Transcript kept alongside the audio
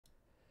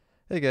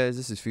Hey guys,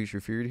 this is Future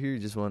Feared here.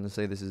 Just wanted to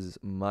say this is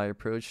my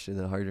approach to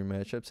the harder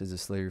matchups as a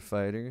Slayer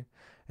fighter,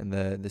 and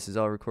that this is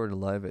all recorded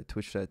live at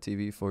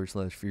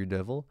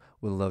twitch.tv/FearDevil.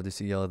 Would love to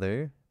see y'all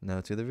there. Now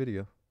to the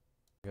video.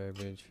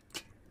 Garbage.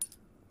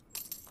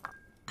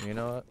 You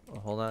know what?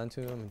 I'll hold on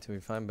to him until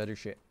we find better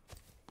shit.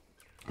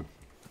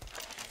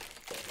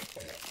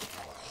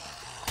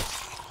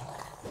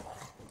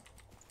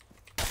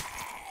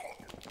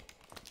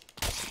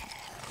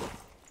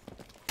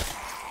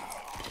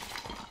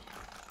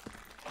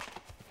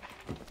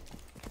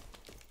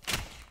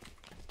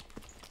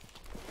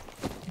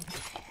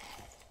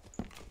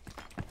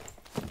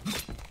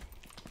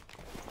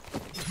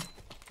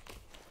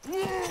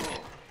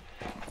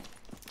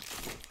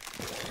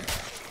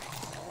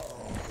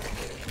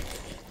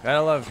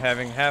 Gotta love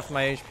having half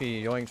my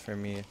HP yoinked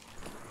from me in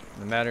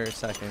a matter of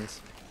seconds.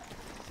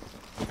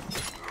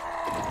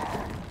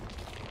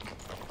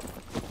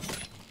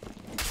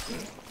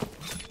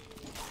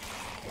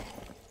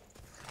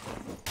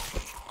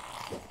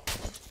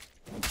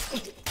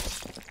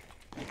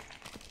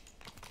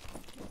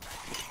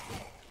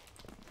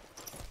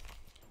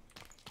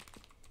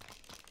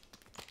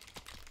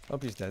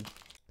 Hope he's dead.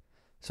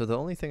 So the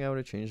only thing I would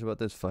have changed about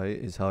this fight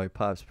is how I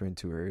pop sprint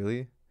too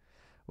early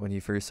when he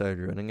first started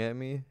running at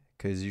me,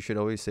 because you should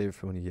always save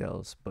for when he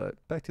yells. But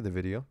back to the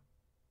video.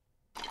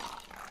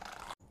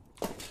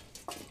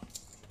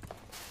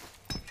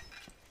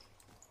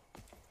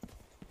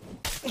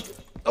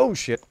 Oh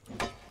shit.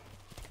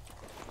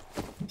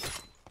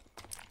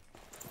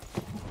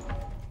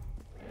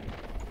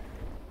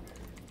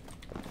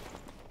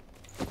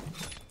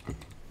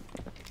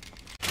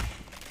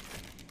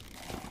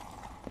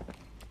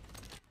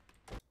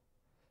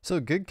 So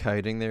good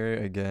kiting there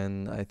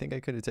again. I think I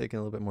could have taken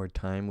a little bit more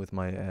time with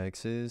my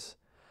axes.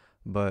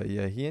 But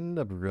yeah, he ended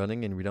up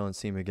running and we don't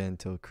see him again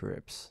until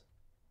Crypts.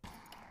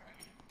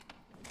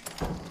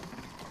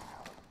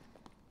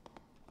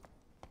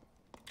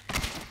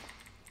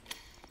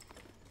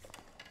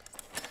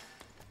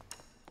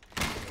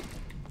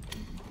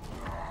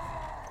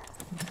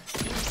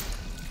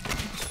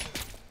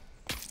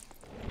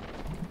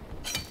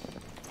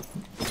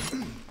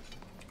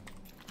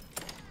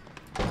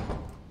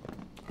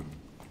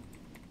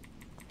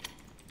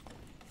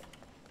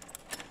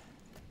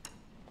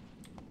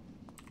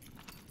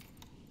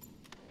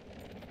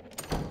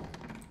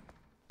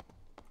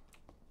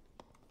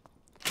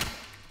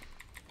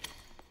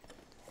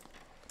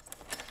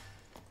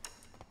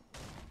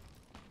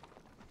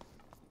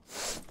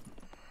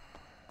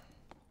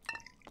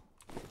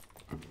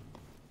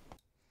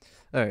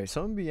 Alright,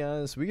 so I'm gonna be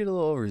honest, we get a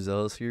little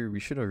overzealous here. We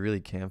should have really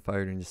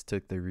campfired and just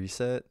took the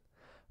reset,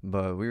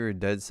 but we were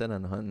dead set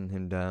on hunting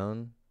him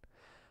down.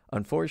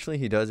 Unfortunately,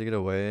 he does get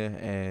away,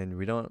 and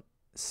we don't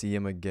see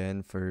him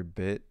again for a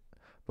bit,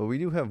 but we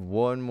do have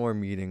one more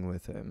meeting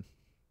with him.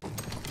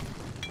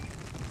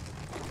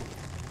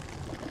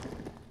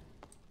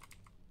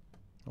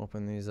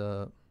 Open these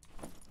up.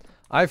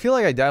 I feel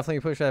like I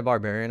definitely pushed that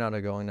barbarian out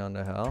of going down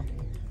to hell,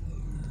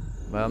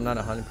 but I'm not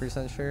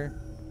 100% sure.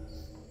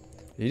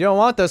 You don't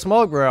want the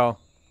smoke, bro.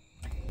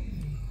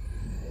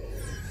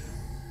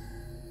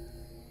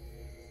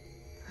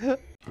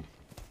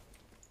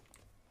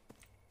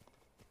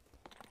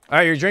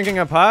 Alright, you're drinking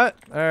a pot?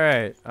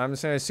 Alright, I'm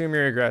just gonna assume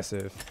you're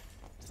aggressive.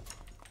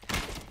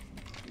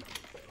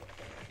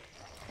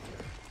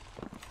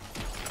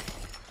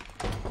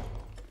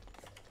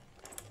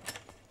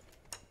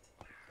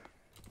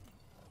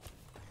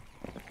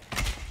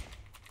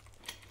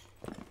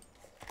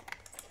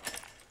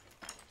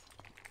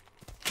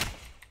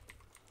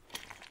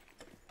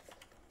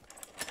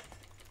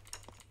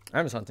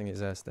 I'm just hunting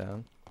his ass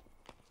down.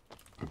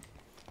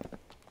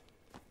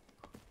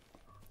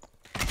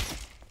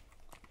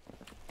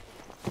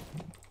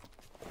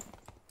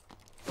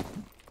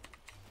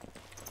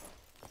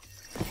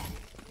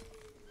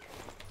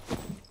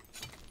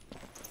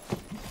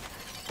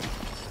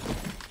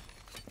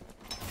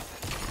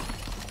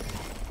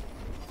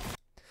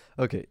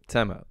 Okay,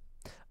 time out.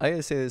 I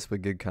gotta say this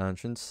with good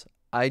conscience.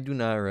 I do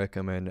not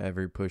recommend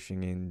ever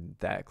pushing in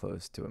that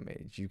close to a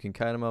mage. You can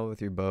kite him out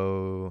with your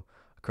bow,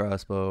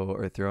 crossbow,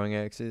 or throwing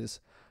axes,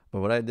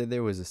 but what I did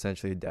there was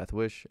essentially a death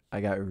wish.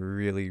 I got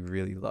really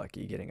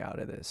lucky getting out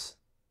of this.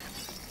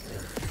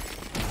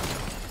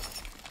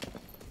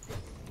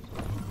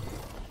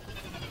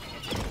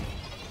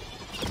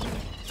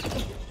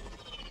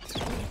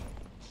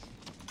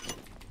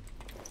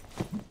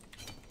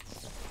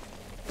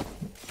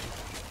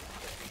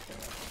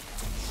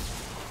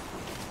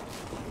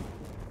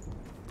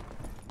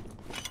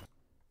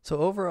 So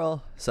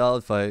overall,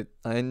 solid fight.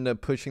 I ended up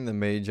pushing the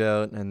mage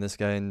out, and this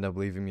guy ended up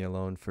leaving me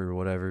alone for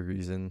whatever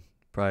reason.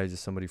 Probably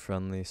just somebody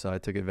friendly, so I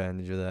took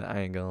advantage of that.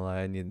 I ain't gonna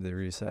lie, I needed the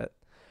reset.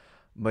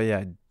 But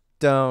yeah,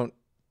 don't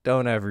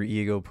ever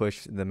ego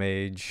push the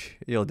mage.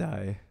 You'll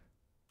die.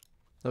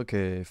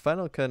 Okay,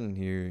 final cut in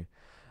here.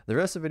 The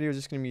rest of the video is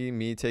just gonna be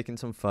me taking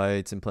some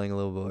fights and playing a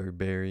little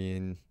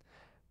barbarian.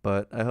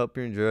 But I hope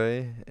you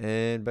enjoy,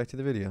 and back to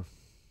the video.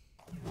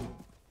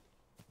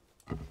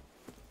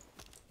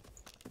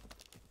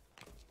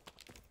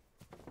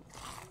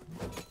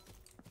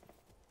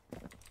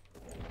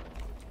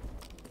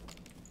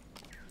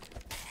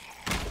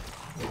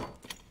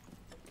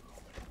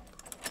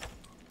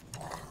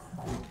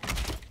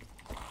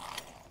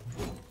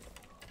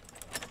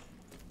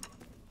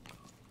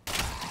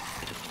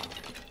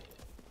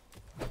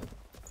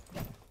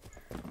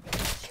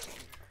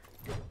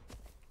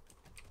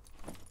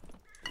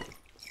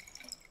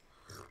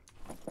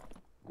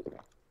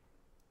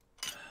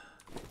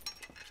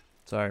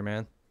 Sorry,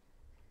 man.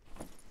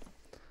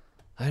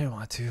 I didn't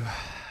want to.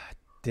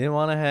 Didn't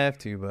want to have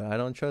to, but I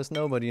don't trust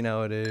nobody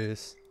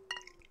nowadays.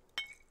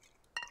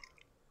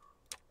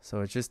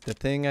 So it's just the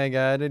thing I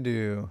gotta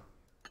do.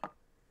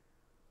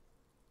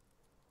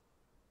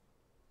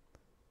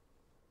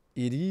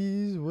 It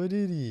is what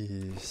it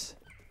is.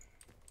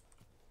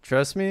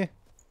 Trust me?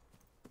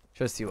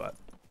 Trust you what?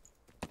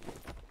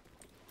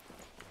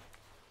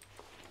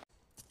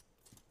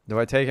 Do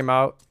I take him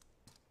out?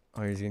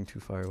 Oh, he's getting too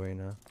far away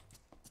now.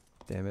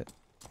 Damn it.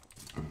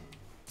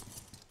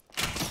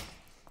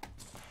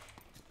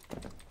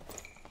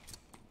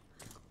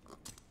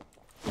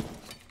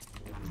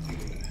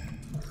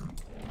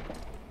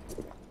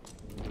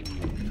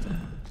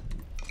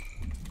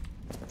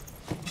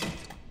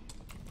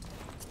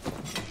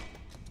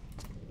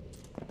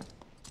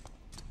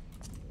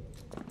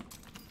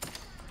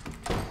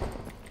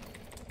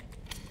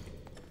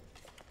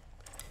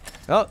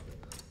 Oh,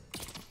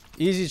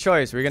 easy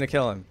choice. We're gonna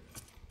kill him.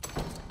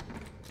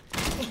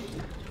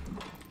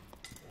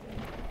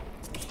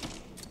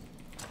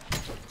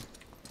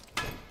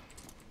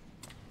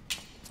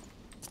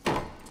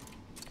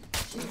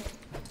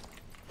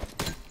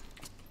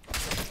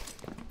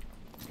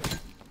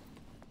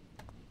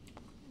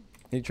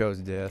 He chose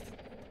death.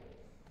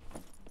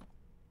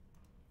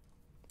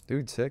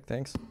 Dude, sick.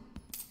 Thanks.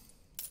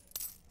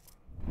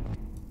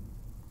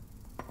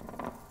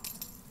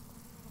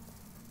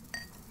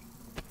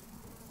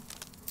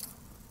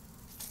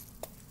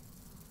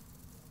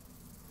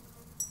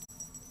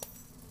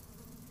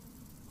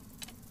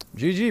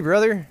 GG,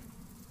 brother.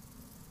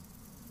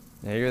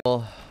 Yeah, you're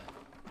all.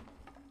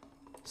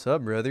 What's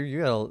up, brother?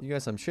 You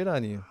got some shit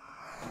on you.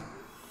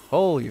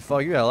 Holy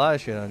fuck, you got a lot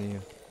of shit on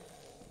you.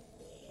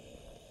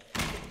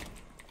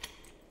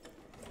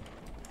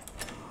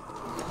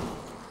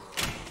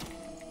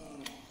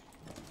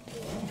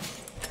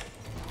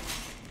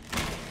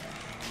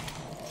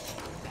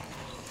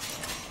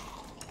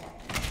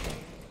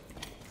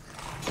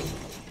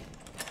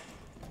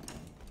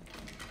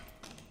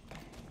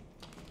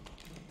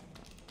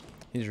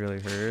 He's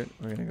really hurt.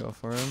 We're gonna go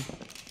for him.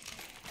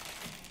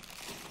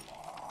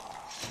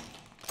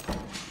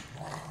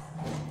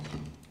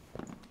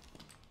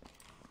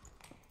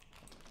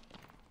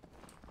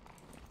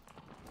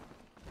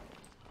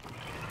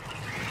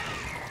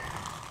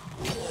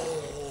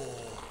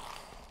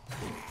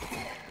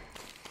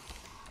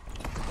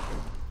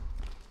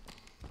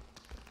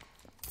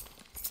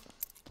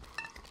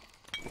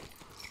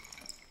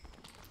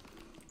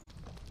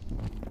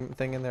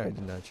 Thing in there? I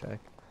did not check.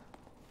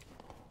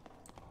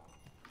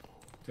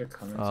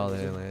 Oh,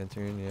 the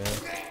lantern, yeah.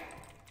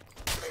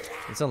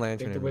 It's a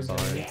lantern in the bar.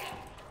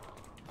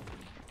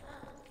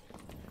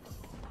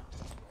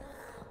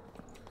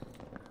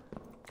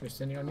 They're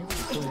sending on you?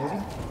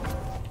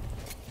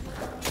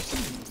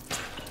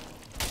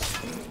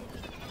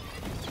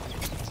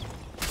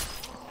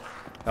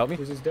 Help me?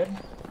 Who's this dead?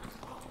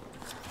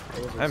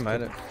 I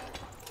might have.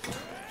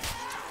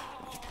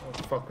 Oh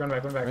fuck, run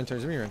back, run back. Run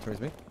towards me, run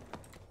towards me.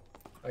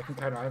 I can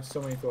kind of, I have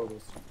so many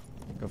throwables.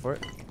 Go for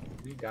it.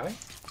 Did he die?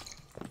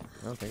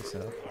 I don't think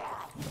so.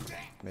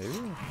 Maybe?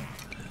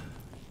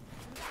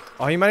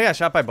 Oh, he might have got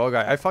shot by bow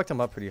guy. I fucked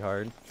him up pretty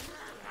hard.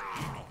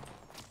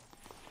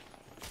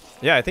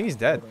 Yeah, I think he's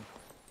dead.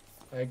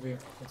 I agree.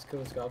 Let's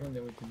kill this goblin,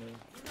 then we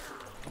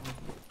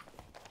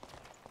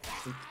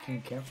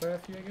can campfire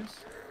after you, I guess?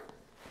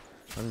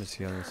 I'm just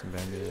healing some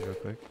bandages real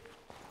quick.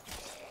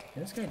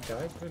 Yeah, this guy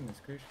died?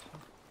 Goodness gracious.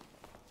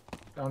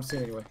 I don't see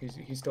him anyway.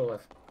 He's still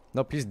alive.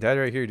 Nope, he's dead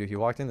right here, dude. He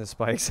walked in the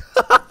spikes.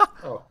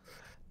 Oh.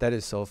 That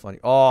is so funny.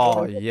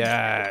 Oh,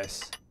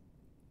 yes.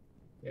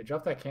 Yeah,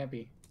 drop that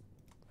campy.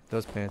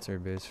 Those pants are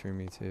biz for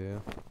me,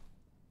 too.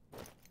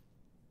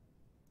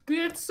 They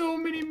had so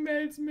many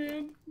meds,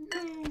 man.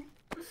 No.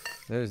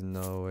 There's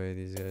no way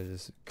these guys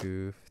just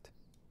goofed.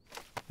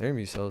 They're gonna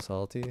be so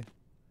salty.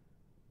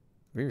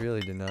 We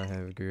really did not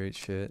have great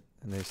shit,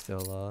 and they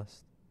still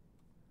lost.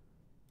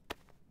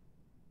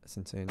 That's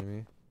insane to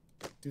me.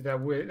 Dude,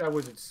 that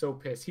wizard's so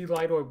pissed. He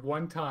light orbed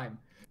one time,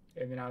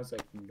 and then I was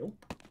like, nope.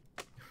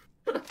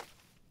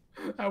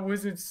 That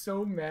wizard's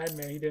so mad,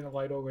 man. He didn't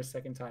light over a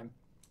second time.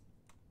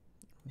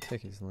 I'll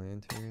take his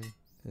lantern.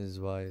 His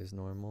Y is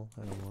normal.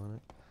 I don't want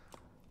it.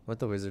 What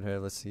the wizard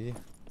had? Let's see.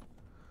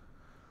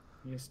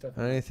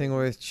 Anything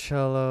worth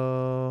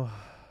cello?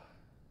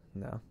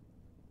 No.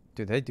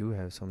 Dude, they do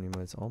have so many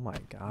mods. Oh my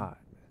god.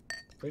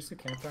 Place the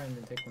campfire and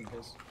then take one of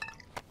his.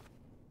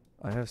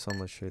 I have so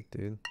much shit,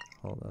 dude.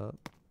 Hold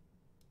up.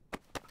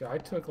 Dude, I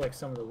took like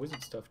some of the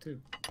wizard stuff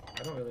too.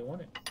 I don't really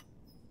want it.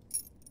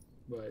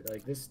 But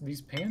like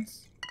these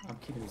pants, I'm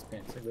keeping these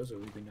pants. Like, those are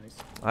really nice.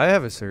 I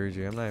have a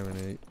surgery. I'm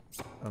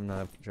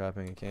not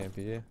dropping a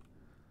campy.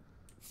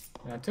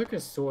 And I took a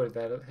sword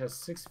that has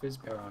 6 fizz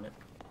power on it.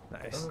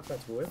 Nice. I don't know if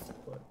that's worth,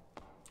 but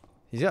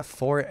He's got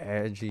 4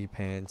 edgy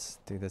pants.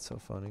 Dude, that's so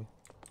funny.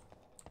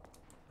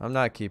 I'm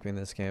not keeping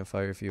this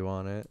campfire if you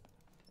want it.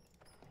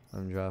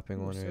 I'm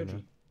dropping one right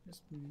now.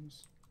 Yes,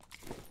 please.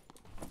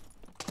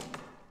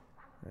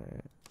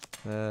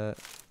 Alright.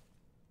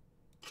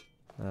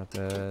 Not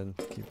bad.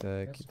 Keep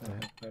that. That's Keep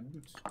not that. bad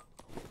boots.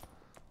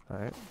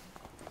 Alright.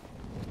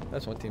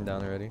 That's one team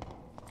down already.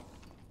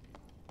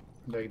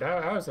 Like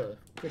that was a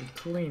pretty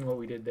clean what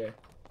we did there.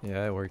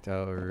 Yeah, it worked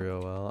out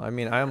real well. I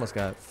mean, I almost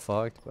got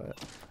fucked, but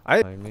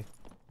I behind me.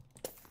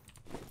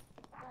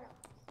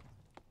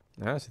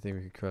 I honestly think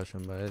we could crush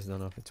them, but I just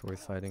don't know if it's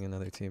worth fighting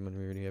another team when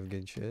we already have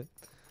good shit.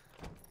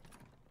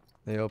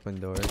 They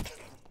opened door.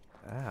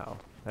 Ow.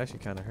 That actually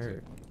kind of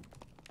hurt.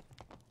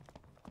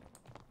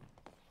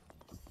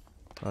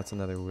 That's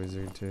another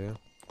wizard, too.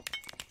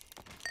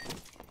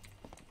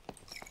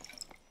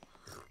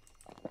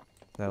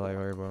 That light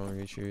orb won't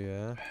reach you,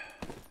 yeah.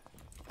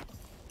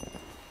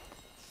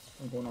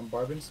 I'm going on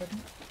Barb in a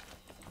second.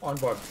 On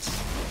Barb.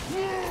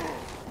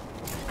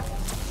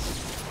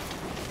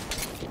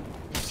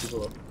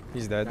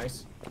 He's dead.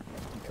 Nice.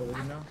 You killed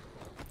him now.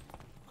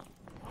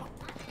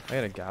 I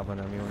got a goblin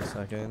on me 1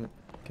 second.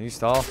 Can you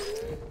stall?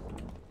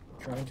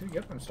 Trying to.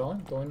 Yep, I'm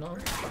stalling. Going on.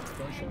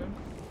 Throwing shit in.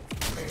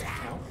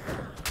 Ow.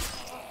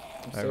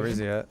 Alright, where is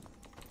he at?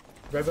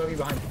 Red buggy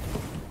behind me.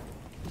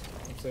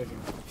 I'm surging.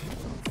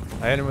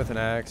 I hit him with an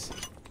axe.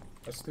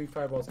 That's 3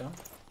 fireballs down.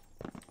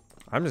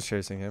 I'm just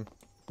chasing him.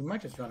 He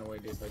might just run away,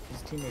 dude. Like,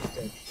 his teammate's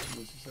dead. He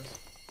loses this.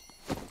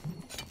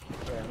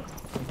 Alright,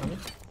 I'm coming.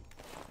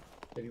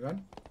 Did he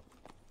run?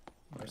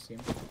 Oh, I see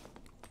him.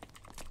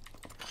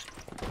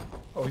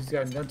 Oh, he's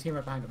got another team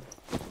right behind him.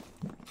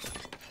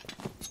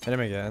 Hit him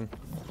again.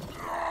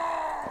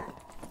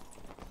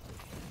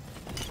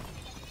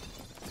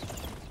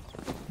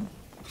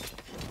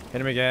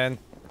 Hit him again.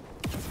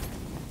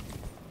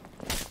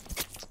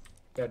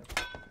 Dead.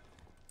 Do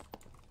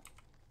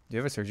you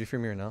have a surgery for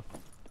me or no?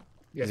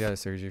 Yes. He's got a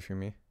surgery for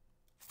me.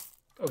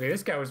 Okay,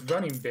 this guy was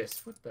running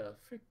this. What the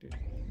frick, dude?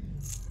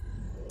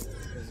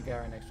 There's a guy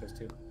right next to us,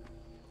 too.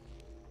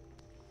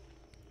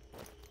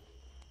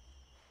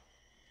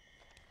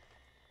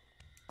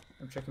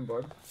 I'm checking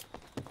Barb.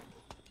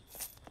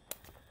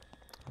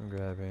 I'm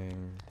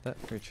grabbing that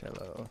for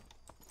cello.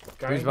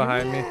 Guy Who's in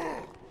behind me?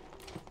 here?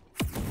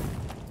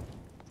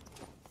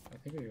 I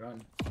think we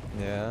run.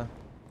 Yeah.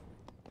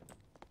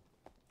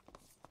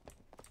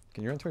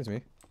 Can you run towards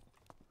me?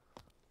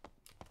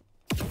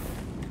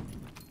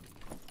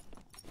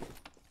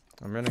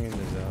 I'm running in the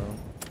zone.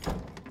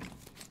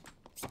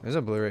 There's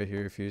a blue right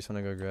here if you just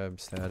want to go grab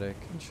static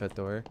and shut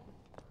door.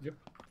 Yep.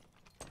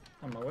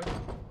 On my way.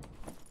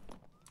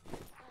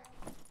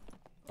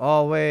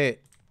 Oh, wait.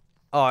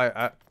 Oh,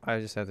 I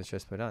just have the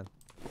chest put on.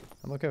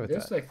 I'm okay with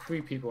There's that. like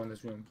 3 people in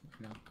this room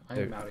now. I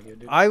am out of here,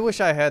 dude. I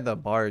wish I had the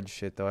bard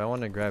shit, though. I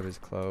want to grab his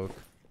cloak.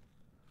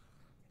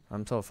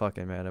 I'm so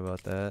fucking mad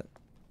about that.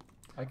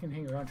 I can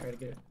hang around, try to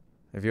get it.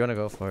 If you want to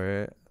go for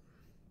it.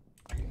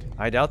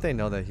 I doubt they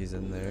know that he's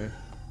in there.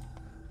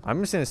 I'm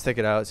just going to stick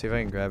it out, see if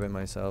I can grab it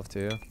myself,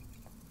 too.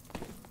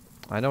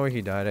 I know where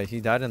he died at.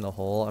 He died in the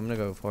hole. I'm going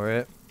to go for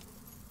it.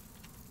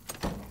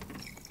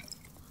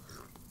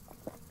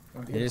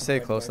 Can you stay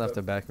close enough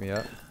to back me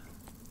up?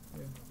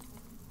 Yeah.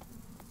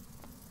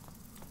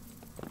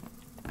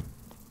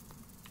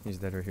 He's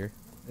dead right here.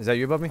 Is that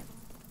you above me?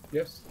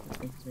 Yes, I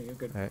think it's me. You're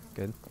good. Alright,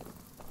 good.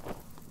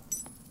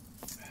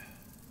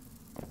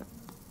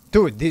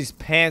 Dude, these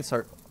pants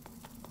are...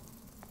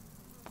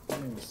 I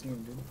didn't even see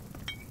him, dude.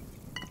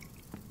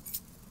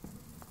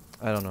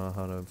 I don't know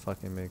how to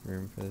fucking make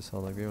room for this.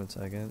 Hold on, give me 1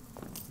 second.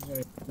 He's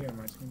right here on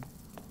my screen.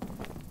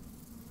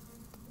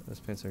 Those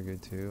pants are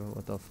good too.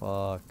 What the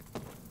fuck?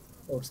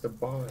 Oh, it's the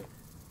bot.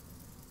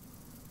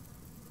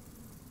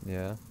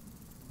 Yeah.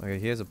 Okay,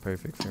 he has a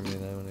perfect for me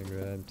that I want to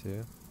grab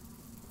too.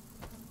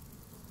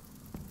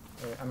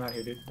 Alright, I'm out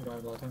here, dude. We don't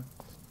have a lot of time.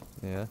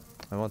 Yeah.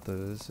 I want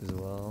those as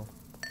well.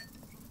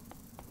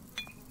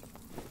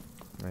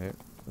 Alright,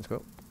 let's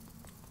go.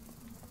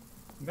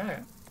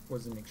 That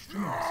was an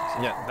extreme success.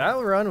 Yeah, that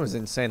run was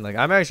insane. Like,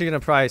 I'm actually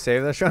gonna probably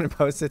save this run and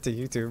post it to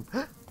YouTube.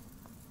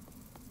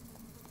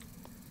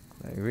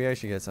 Like, we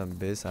actually get some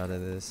biz out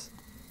of this.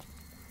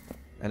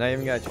 And I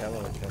even got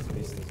Jello and Chest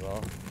Beast as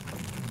well.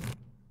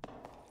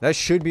 That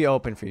should be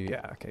open for you.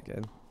 Yeah, okay,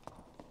 good.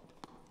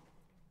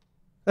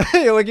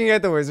 You're looking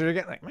at the wizard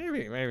again. Like,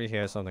 maybe he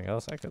has something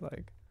else I could,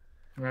 like...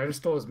 I mean, I just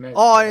stole his meds.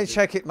 Oh, I didn't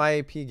check it, my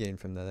AP gain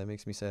from that. That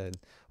makes me sad.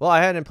 Well,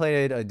 I hadn't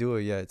played a duo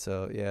yet,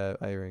 so yeah,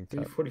 I ranked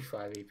up.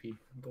 345 AP.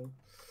 Gold.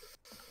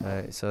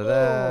 Alright, so Oh,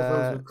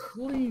 that... those were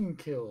clean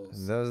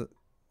kills.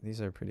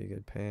 These are pretty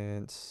good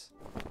pants.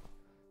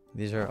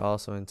 These are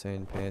also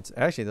insane pants.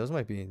 Actually, those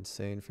might be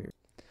insane for you.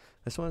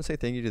 I just want to say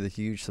thank you to the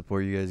huge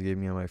support you guys gave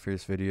me on my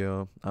first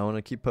video. I want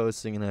to keep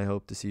posting, and I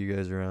hope to see you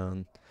guys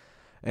around.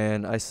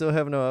 And I still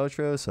have no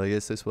outro, so I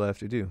guess this will have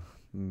to do.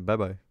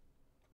 Bye-bye.